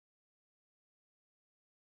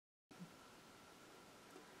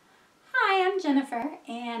Jennifer,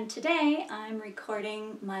 and today I'm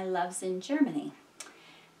recording My Loves in Germany.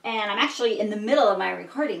 And I'm actually in the middle of my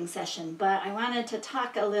recording session, but I wanted to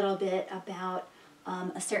talk a little bit about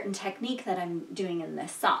a certain technique that I'm doing in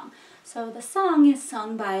this song. So the song is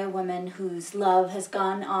sung by a woman whose love has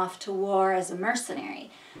gone off to war as a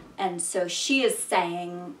mercenary. And so she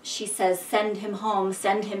says, send him home,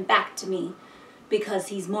 send him back to me, because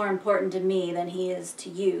he's more important to me than he is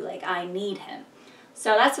to you. Like, I need him.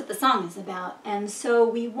 So that's what the song is about. And so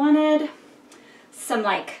we wanted some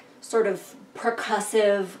sort of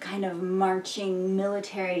percussive, kind of marching,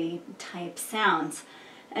 military type sounds.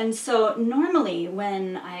 And so normally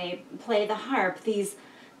when I play the harp, these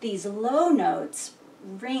low notes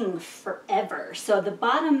ring forever. So the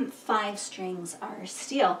bottom 5 strings are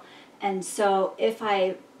steel. And so if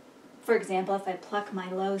I, for example, if I pluck my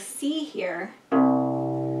low C here,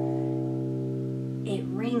 it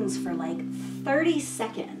rings for like 30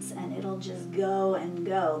 seconds and it'll just go and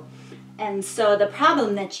go. And so the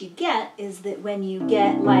problem that you get is that when you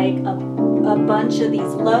get like a bunch of these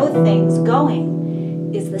low things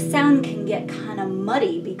going, is the sound can get kind of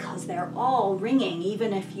muddy because they're all ringing.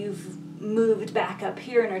 Even if you've moved back up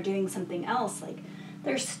here and are doing something else, like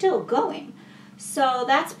they're still going. So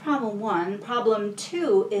that's problem 1. Problem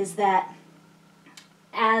 2 is that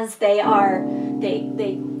as they are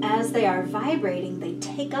vibrating, they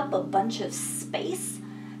take up a bunch of space.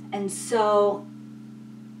 And so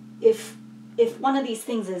if one of these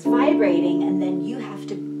things is vibrating and then you have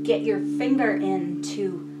to get your finger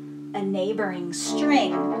into a neighboring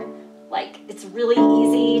string, like it's really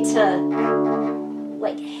easy to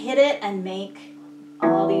like hit it and make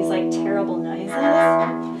all these like terrible noises.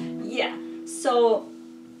 Yeah. So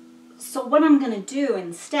what I'm going to do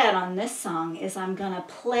instead on this song is I'm going to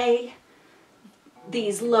play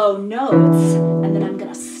these low notes and then I'm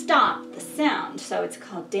going to stop the sound. So it's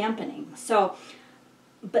called dampening. So,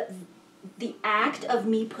 but the act of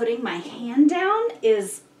me putting my hand down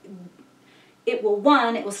is, it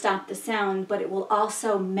will stop the sound, but it will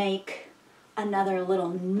also make another little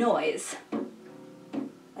noise.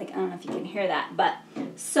 Like, I don't know if you can hear that, but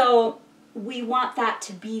so we want that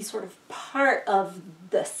to be sort of part of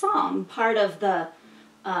the song, part of the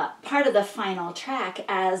final track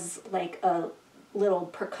as like a little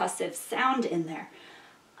percussive sound in there.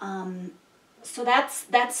 So that's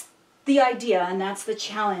the idea, and that's the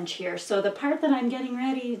challenge here. So the part that I'm getting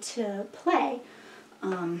ready to play,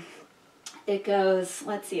 it goes,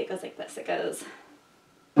 let's see, it goes like this. It goes.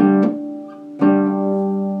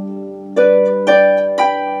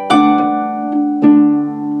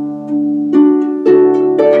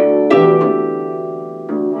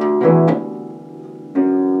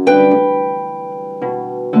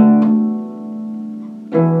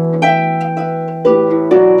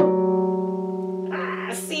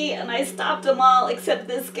 I stopped them all except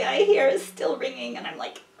this guy here is still ringing and I'm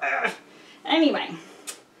like, ugh. Anyway,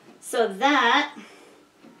 so that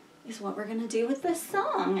is what we're going to do with this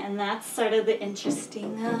song, and that's sort of the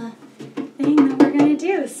interesting thing that we're going to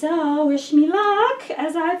do. So wish me luck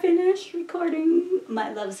as I finish recording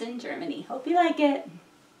My Loves in Germany. Hope you like it.